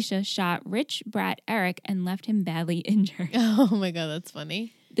young Misha shot rich brat Eric and left him badly injured. Oh my God, that's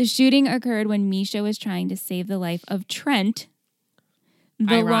funny. The shooting occurred when Misha was trying to save the life of Trent,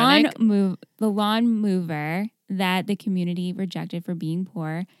 the lawn mower that the community rejected for being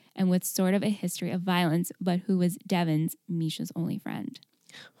poor and with sort of a history of violence, but who was Devin's, Misha's only friend.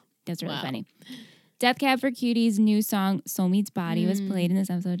 That's really funny. Death Cab for Cutie's new song, Soul Meets Body, was played in this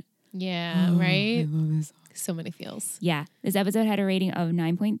episode. Yeah, right? I love this song. So many feels. Yeah. This episode had a rating of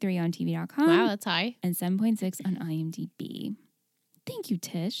 9.3 on TV.com. Wow, that's high. And 7.6 on IMDb. Thank you,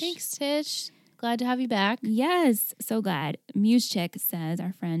 Tish. Thanks, Tish. Glad to have you back. Yes, so glad. Muse Chick says,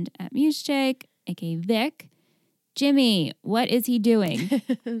 our friend at Muse Chick, aka Vic, Jimmy, what is he doing?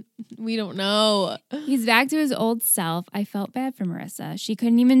 We don't know. He's back to his old self. I felt bad for Marissa. She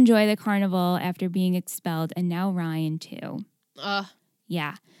couldn't even enjoy the carnival after being expelled, and now Ryan too.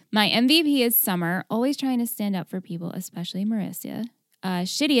 Yeah. My MVP is Summer, always trying to stand up for people, especially Marissa.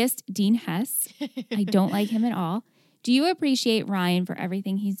 Shittiest, Dean Hess. I don't like him at all. Do you appreciate Ryan for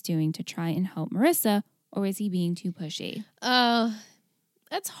everything he's doing to try and help Marissa, or is he being too pushy?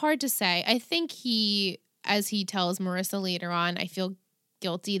 That's hard to say. I think as he tells Marissa later on, I feel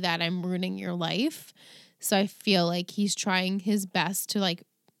guilty that I'm ruining your life. So I feel like he's trying his best to like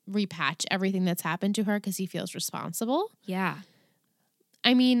repatch everything that's happened to her because he feels responsible. Yeah.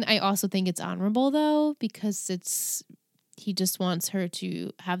 I mean, I also think it's honorable though, because he just wants her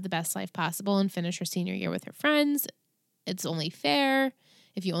to have the best life possible and finish her senior year with her friends. It's only fair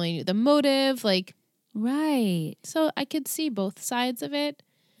if you only knew the motive, like. Right. So I could see both sides of it.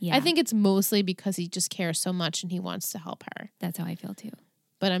 Yeah. I think it's mostly because he just cares so much and he wants to help her. That's how I feel too.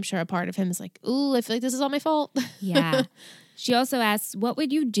 But I'm sure a part of him is like, ooh, I feel like this is all my fault. Yeah. She also asks, what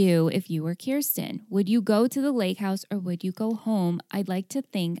would you do if you were Kirsten? Would you go to the lake house or would you go home? I'd like to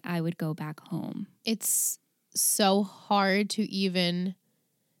think I would go back home. It's so hard to even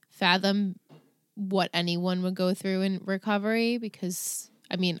fathom what anyone would go through in recovery because,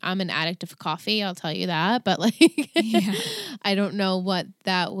 I mean, I'm an addict of coffee, I'll tell you that. But like, Yeah. I don't know what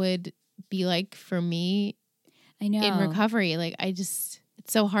that would be like for me I know. in recovery. Like, it's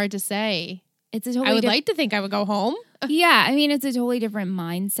so hard to say. It's a totally I would like to think I would go home. Yeah, I mean, it's a totally different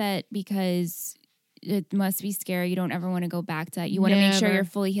mindset because it must be scary. You don't ever want to go back to that. You want to make sure Never. you're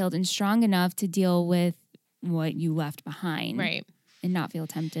fully healed and strong enough to deal with what you left behind. Right. And not feel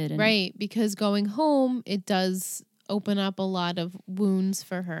tempted. And, Right. Because going home, it does open up a lot of wounds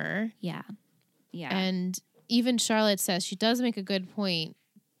for her. Yeah. Yeah. And even Charlotte says she does make a good point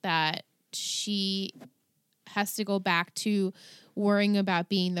that she has to go back to worrying about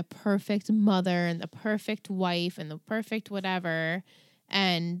being the perfect mother and the perfect wife and the perfect whatever.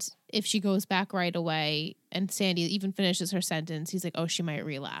 And if she goes back right away and Sandy even finishes her sentence, he's like, oh, she might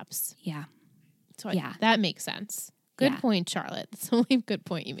relapse. Yeah. So Yeah. that makes sense. Good Yeah. point, Charlotte. That's the only good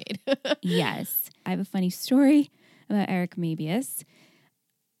point you made. Yes. I have a funny story about Eric Mabius.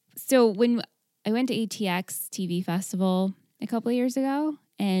 So when I went to ATX TV Festival a couple of years ago,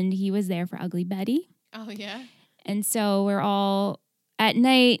 and he was there for Ugly Betty. Oh, yeah? And so we're all at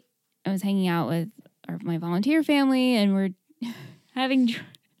night. I was hanging out with my volunteer family, and we're having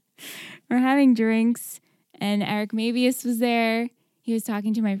drinks. And Eric Mabius was there. He was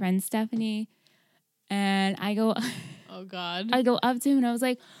talking to my friend Stephanie, and I go Oh, God. up to him, and I was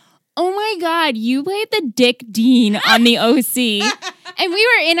like, "Oh my God, you played the Dick Dean on the OC." And we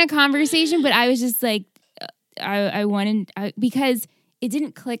were in a conversation, but I was just like, I wanted because it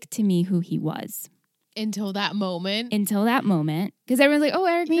didn't click to me who he was. Until that moment. Until that moment. Because everyone's like, oh,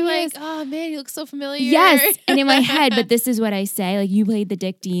 Eric You're Mabius. like, oh, man, he looks so familiar. Yes. And in my head, but this is what I say. Like, you played the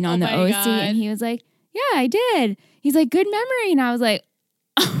Dick Dean on the my OC. God. And he was like, yeah, I did. He's like, good memory. And I was like,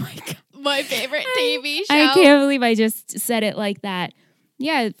 oh my God. My favorite TV show. I can't believe I just said it like that.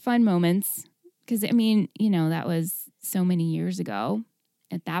 Yeah, fun moments. Because, I mean, that was so many years ago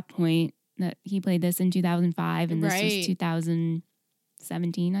at that point that he played this in 2005 and this was Right.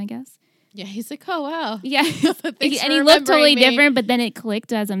 2017, I guess. Yeah, he's like, oh, wow. Yeah. Thanks And for he looked remembering totally me. different, but then it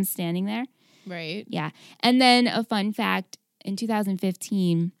clicked as I'm standing there. Right. Yeah. And then a fun fact, in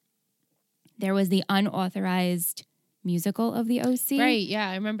 2015, there was the unauthorized musical of the OC Right. Yeah,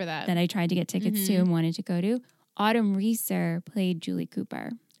 I remember that. that I tried to get tickets to and wanted to go to. Autumn Reeser played Julie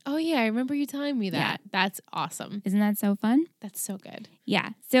Cooper. Oh, yeah, I remember you telling me that. Yeah. That's awesome. Isn't that so fun? That's so good. Yeah.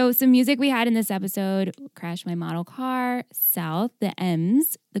 So some music we had in this episode, Crash My Model Car, South, The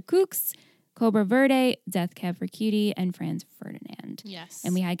M's, The Kooks, Cobra Verde, Death Cab for Cutie, and Franz Ferdinand. Yes.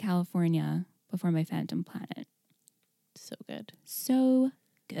 And we had California Before My Phantom Planet. So good. So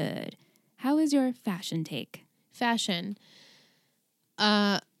good. How is your fashion take? Fashion.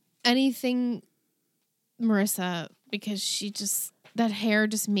 Anything Marissa, because that hair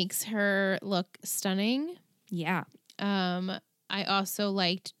just makes her look stunning. Yeah. I also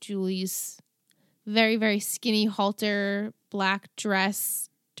liked Julie's very, very skinny halter black dress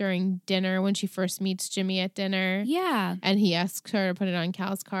during dinner when she first meets Jimmy at dinner. Yeah. And he asks her to put it on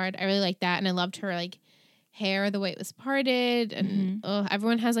Cal's card. I really liked that. And I loved her hair, the way it was parted. And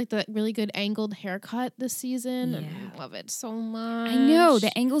everyone has the really good angled haircut this season. Yeah. And I love it so much. I know.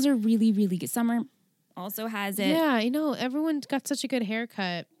 The angles are really, really good. Summer also has it. Yeah, I know. Everyone's got such a good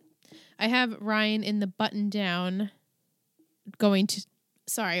haircut. I have Ryan in the button down going to.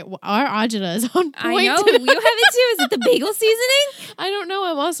 Sorry, our agita is on point. I know. today. You have it too. Is it the bagel seasoning? I don't know.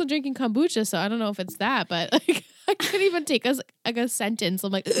 I'm also drinking kombucha, so I don't know if it's that, but I couldn't even take a sentence.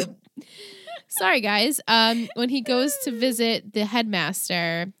 I'm like, sorry, guys. When he goes to visit the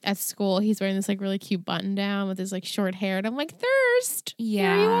headmaster at school, he's wearing this really cute button down with his short hair, and I'm like, Thirst.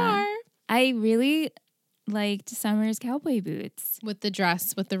 Yeah. Here you are. I really liked Summer's cowboy boots. With the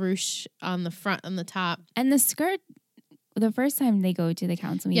dress, with the ruche on the front, on the top. And the skirt, the first time they go to the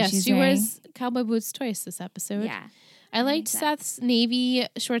council meeting, Yes, she's she wearing, wears cowboy boots twice this episode. Yeah. I liked that. Seth's navy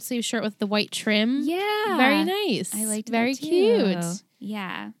short sleeve shirt with the white trim. Yeah. Very nice. I liked Very that too. cute.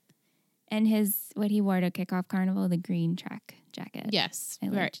 Yeah. And what he wore to kick off Carnival, the green track jacket. Yes. I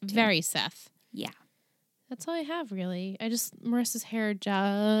Very, liked too. very Seth. Yeah. That's all I have, really. Marissa's hair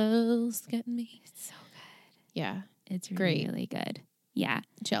just getting me. It's so good. Yeah. It's Great. really good. Yeah.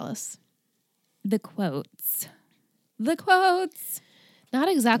 Jealous. The quotes. The quotes. Not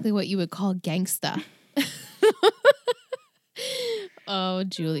exactly what you would call gangsta. Oh,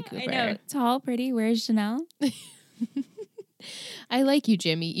 Julie Cooper. I know. Tall, pretty, wears Chanel. I like you,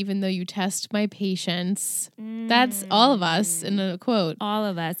 Jimmy, even though you test my patience. That's all of us in a quote. All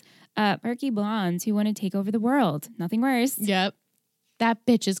of us. Perky blondes who want to take over the world. Nothing worse. Yep. That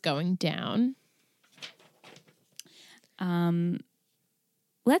bitch is going down.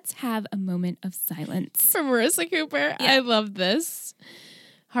 Let's have a moment of silence. For Marissa Cooper. Yeah. I love this.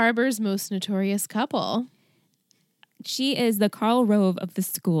 Harbor's most notorious couple. She is the Karl Rove of the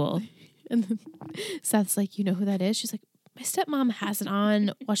school. And then Seth's like, you know who that is? She's like, my stepmom has it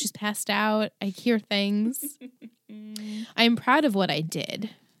on while she's passed out. I hear things. I am proud of what I did.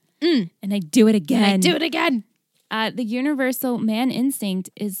 And I do it again. And I do it again. The universal man instinct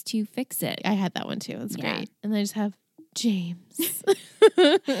is to fix it. I had that one too. It's Yeah. great. And I just have James.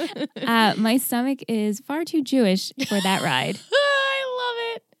 My stomach is far too Jewish for that ride. I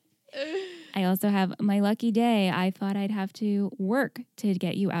love it. I also have my lucky day. I thought I'd have to work to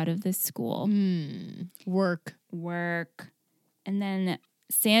get you out of this school. Work. And then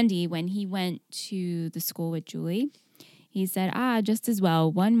Sandy, when he went to the school with Julie, he said, just as well,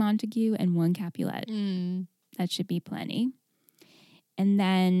 one Montague and one Capulet. That should be plenty. And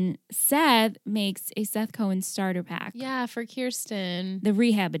then Seth makes a Seth Cohen starter pack. Yeah, for Kirsten. The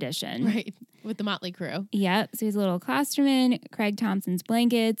rehab edition. Right. With the Motley Crew. Yep. So he's a little Klosterman, Craig Thompson's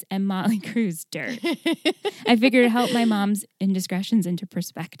blankets, and Motley Crue's dirt. I figured it helped my mom's indiscretions into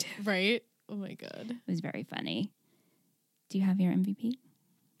perspective. Right? Oh my God. It was very funny. Do you have your MVP?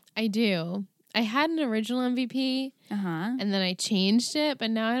 I do. I had an original MVP and then I changed it,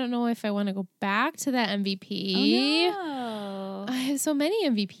 but now I don't know if I want to go back to that MVP. Oh, no. I have so many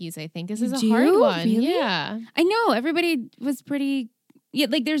MVPs, I think. This is a Do hard you? one. Really? Yeah. I know. Everybody was pretty... Yeah,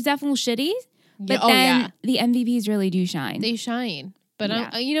 there's definitely shitty, but Yeah. then the MVPs really do shine. They shine. But Yeah.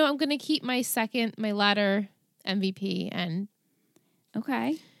 I'm going to keep my latter MVP and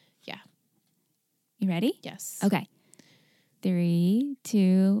Okay. Yeah. You ready? yes. Okay. 3,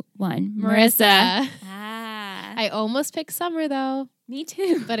 2, 1. Marissa. I I almost picked Summer though, me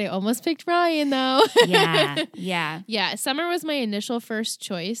too. but I almost picked Ryan though. Yeah. Yeah, Summer was my initial first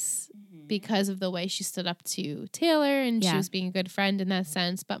choice because of the way she stood up to Taylor and she Yeah. was being a good friend in that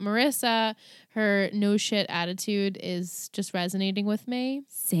sense. But Marissa, her no shit attitude is just resonating with me.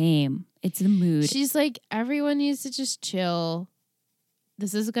 Same. It's the mood. She's like, everyone needs to just chill.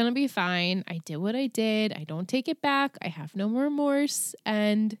 This is going to be fine. I did what I did. I don't take it back. I have no remorse.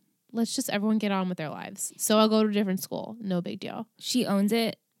 And let's just everyone get on with their lives. So I'll go to a different school. No big deal. She owns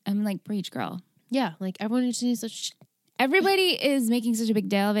it. I'm like, preach, girl. Yeah. Like everyone just needs to. Everybody is making such a big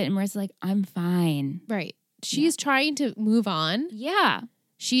deal of it. And Marissa's like, I'm fine. Right. She's trying to move on. Yeah.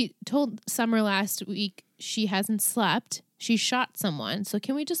 She told Summer last week she hasn't slept. She shot someone. So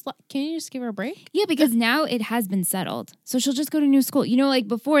can you just give her a break? Yeah, because now it has been settled. So she'll just go to new school. You know, like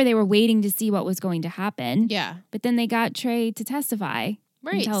before they were waiting to see what was going to happen. Yeah. But then they got Trey to testify.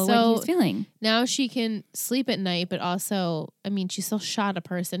 Right. And tell So what he was feeling. now she can sleep at night, but also, I mean, she still shot a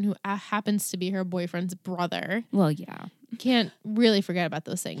person who happens to be her boyfriend's brother. Well, yeah. Can't really forget about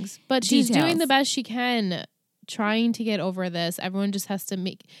those things. But she's Details. doing the best she can, trying to get over this. Everyone just has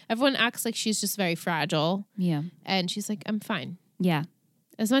to everyone acts like she's just very fragile. Yeah. And she's like, I'm fine. Yeah.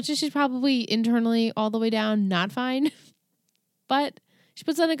 As much as she's probably internally all the way down, not fine. But she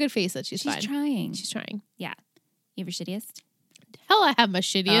puts on a good face that she's fine. Trying. She's trying. Yeah. You have your shittiest? Hell, I have my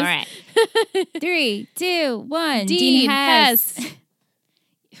shittiest. All right. 3, 2, 1. Dean Hess. Hess.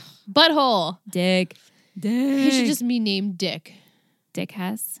 Butthole. Dick. He should just be named Dick. Dick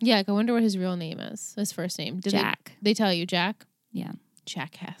Hess. Yeah, like, I wonder what his real name is. His first name. Did Jack. They tell you Jack? Yeah.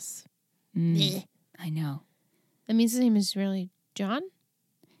 Jack Hess. Mm. I know. That means his name is really John?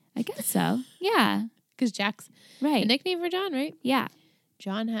 I guess so. Yeah. Because Jack's a Right. nickname for John, right? Yeah.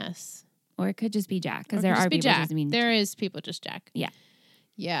 John Hess. Or it could just be Jack Or because it there could just are be people Jack. just mean There is people just Jack. Yeah.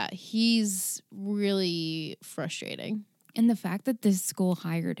 Yeah, he's really frustrating. And the fact that this school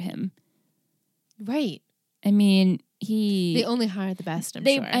hired him. Right. I mean, he. They only hired the best, I'm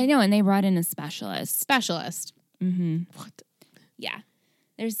sure. I know, and they brought in a specialist. Specialist. Mm-hmm. What? Yeah.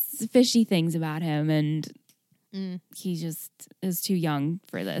 There's fishy things about him, and he just is too young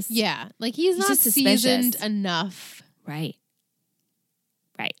for this. Yeah. Like, he's not just seasoned suspicious. enough. Right.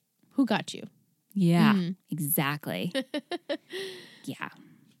 Right. Who got you? Yeah. Mhm. Exactly. Yeah.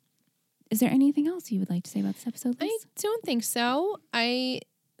 Is there anything else you would like to say about this episode, I Liz? don't think so. I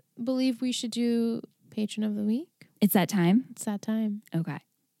believe we should do Patron of the Week. It's that time? It's that time. Okay.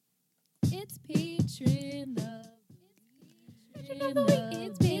 It's Patron of the week.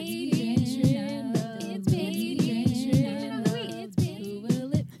 It's Patron of the week. Who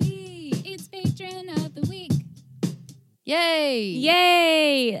will it be? It's Patron of the week. Yay!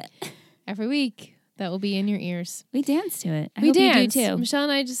 Yay! Every week, that will be in your ears. We dance to it. I We hope dance. you do too. Michelle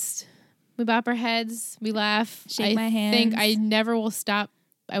and I we bop our heads, we laugh. Shake my I think hands. I never will stop.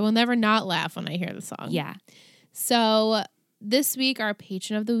 I will never not laugh when I hear the song. Yeah. So this week, our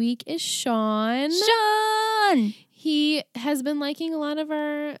patron of the week is Sean. Sean! He has been liking a lot of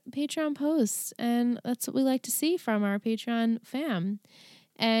our Patreon posts, and that's what we like to see from our Patreon fam.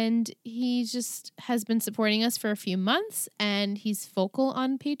 And he just has been supporting us for a few months, and he's vocal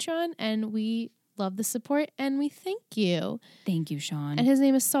on Patreon, and we love the support, and we thank you. Thank you, Sean. And his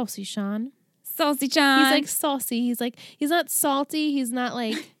name is Saucy Sean. Saucy Sean. He's like saucy. He's not salty. He's not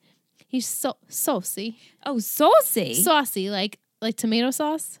like, he's saucy. oh, saucy. Saucy, like tomato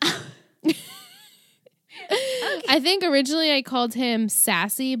sauce. I think originally I called him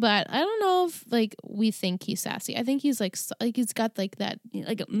sassy, but I don't know if like we think he's sassy. I think he's like he's got like that.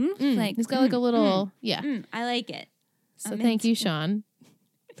 like a, He's got like a little yeah. I like it. So I'm thank you, into it. Sean.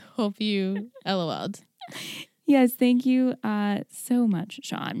 Hope you LOL'd. Yes, thank you so much,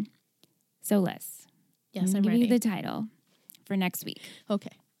 Sean. So, Liz, Yes, I'm I'm giving ready. you the title for next week.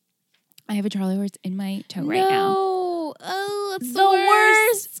 Okay. I have a Charlie horse in my toe right now. No. Oh, that's The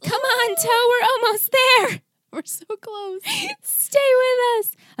worst. Come on, toe. We're almost there. We're so close. Stay with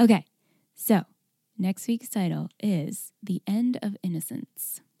us. Okay. So, next week's title is The End of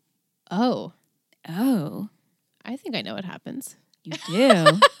Innocence. Oh, Oh, I think I know what happens. you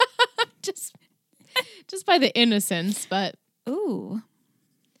do? Just by the innocence, but Ooh.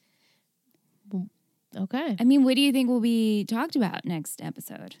 okay. I mean, what do you think will be talked about next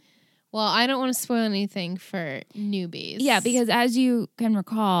episode? Well, I don't want to spoil anything for newbies. Yeah, because as you can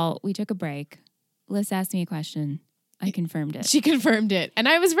recall, we took a break. Liz asked me a question. I confirmed it. she confirmed it, and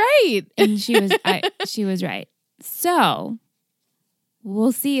I was right. And she was right. So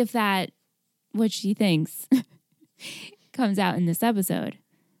we'll see if what she thinks comes out in this episode.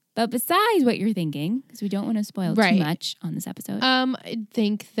 But besides what you're thinking, because we don't want to spoil Right. too much on this episode. I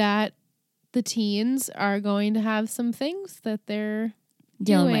think that the teens are going to have some things that they're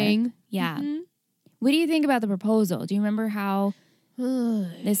Dealing with. doing. Yeah. Mhm. What do you think about the proposal? Do you remember how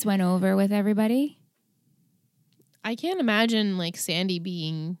this went over with everybody? I can't imagine like Sandy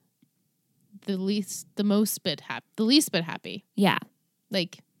being the least bit happy. Yeah.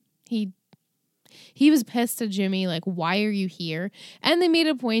 Like he was pissed at Jimmy, like, why are you here? And they made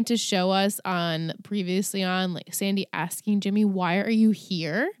a point to show us previously on like Sandy asking Jimmy, why are you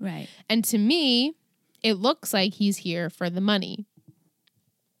here? Right. And to me, it looks like he's here for the money.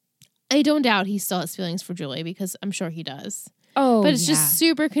 I don't doubt he still has feelings for Julie because I'm sure he does. Oh, But it's just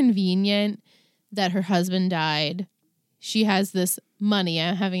super convenient that her husband died. She has this money,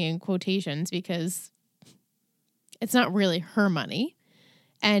 I'm having in quotations because it's not really her money,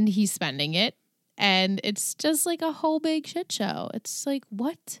 and he's spending it. And it's just like a whole big shit show. It's like,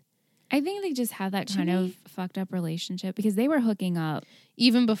 what? I think they just had that kind of fucked up relationship because they were hooking up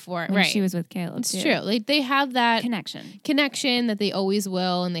Even before, when right. she was with Caleb. It's too. true. Like they have that Connection that they always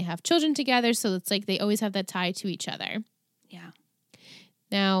will, and they have children together. So it's like they always have that tie to each other. Yeah.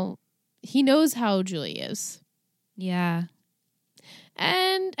 Now, he knows how Julie is. Yeah.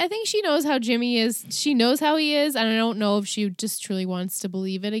 And I think she knows how Jimmy is. She knows how he is. And I don't know if she just truly wants to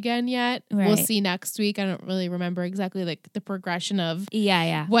believe it again yet. Right. We'll see next week. I don't really remember exactly like the progression of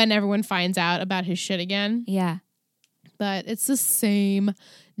Yeah. when everyone finds out about his shit again. Yeah. But it's the same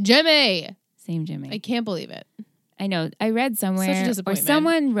Jimmy. Same Jimmy. I can't believe it. I know. I read somewhere, Such a or disappointment.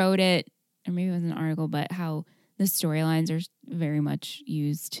 someone wrote it, or maybe it was an article, but how the storylines are very much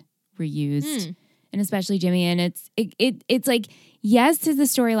reused, and especially Jimmy. And it's like, yes, the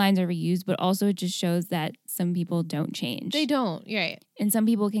storylines are reused, but also it just shows that some people don't change. They don't. You're right. And some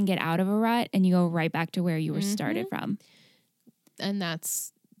people can get out of a rut, and you go right back to where you were started from. And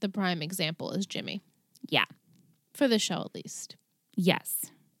that's the prime example is Jimmy. Yeah. For the show, at least. Yes.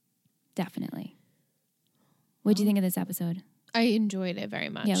 Definitely. What'd you think of this episode? I enjoyed it very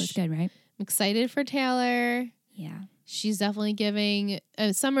much. Yeah, it was good, right? I'm excited for Taylor. Yeah. She's definitely giving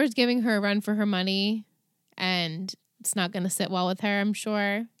Summer's giving her a run for her money, and it's not going to sit well with her, I'm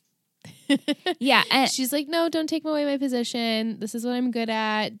sure. Yeah. And She's like, no, don't take away my position. This is what I'm good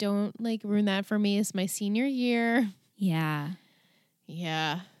at. Don't like ruin that for me. It's my senior year. yeah.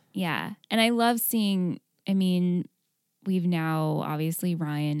 Yeah. Yeah. And I love seeing, I mean, we've now, obviously,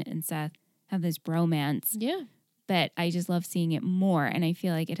 Ryan and Seth have this bromance, Yeah. but I just love seeing it more. And I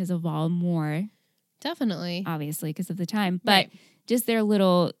feel like it has evolved more, Definitely. obviously, because of the time. But Right. just their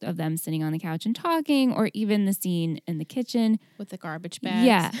little of them sitting on the couch and talking, or even the scene in the kitchen. With the garbage bags.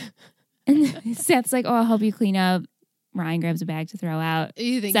 Yeah. And Seth's like, oh, I'll help you clean up. Ryan grabs a bag to throw out.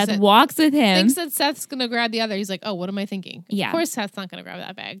 You think Seth walks with him. thinks that Seth's going to grab the other. He's like, oh, what am I thinking? Yeah. Of course Seth's not going to grab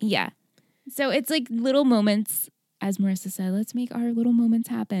that bag. Yeah. So it's like little moments, as Marissa said, let's make our little moments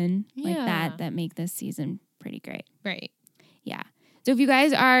happen like Yeah. that make this season pretty great. Right. Yeah. So if you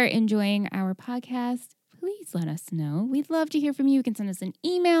guys are enjoying our podcast, please let us know. We'd love to hear from you. You can send us an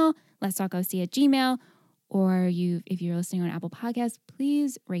email, letstalkoc@gmail.com, or if you're listening on Apple Podcasts,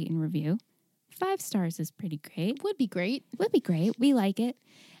 please rate and review. 5 stars is pretty great. Would be great. Would be great. We like it.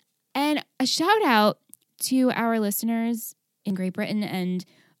 And a shout out to our listeners in Great Britain and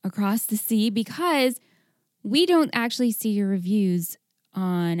across the sea, because we don't actually see your reviews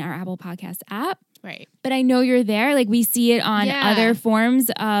on our Apple Podcast app, Right. but I know you're there. Like we see it on Yeah. other forms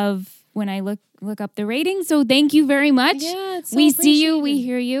of when I look up the ratings. So thank you very much. Yeah, it's so we see you, we appreciated.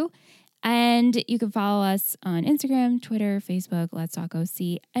 hear you. And you can follow us on Instagram, Twitter, Facebook, Let's Talk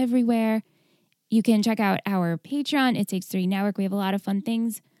OC, everywhere. You can check out our Patreon, It Takes 3 Network. We have a lot of fun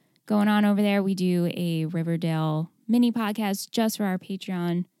things going on over there. We do a Riverdale mini podcast just for our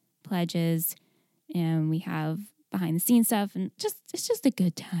Patreon pledges. And we have behind the scenes stuff, and it's just a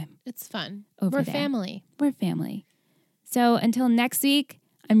good time. It's fun. Over We're there. family. We're family. So until next week,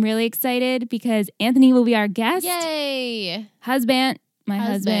 I'm really excited because Anthony will be our guest. Yay. My husband.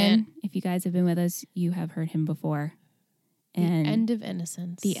 Husband. If you guys have been with us, you have heard him before. And The end of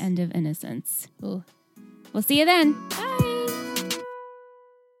innocence. the end of innocence. Ooh. We'll see you then. Bye.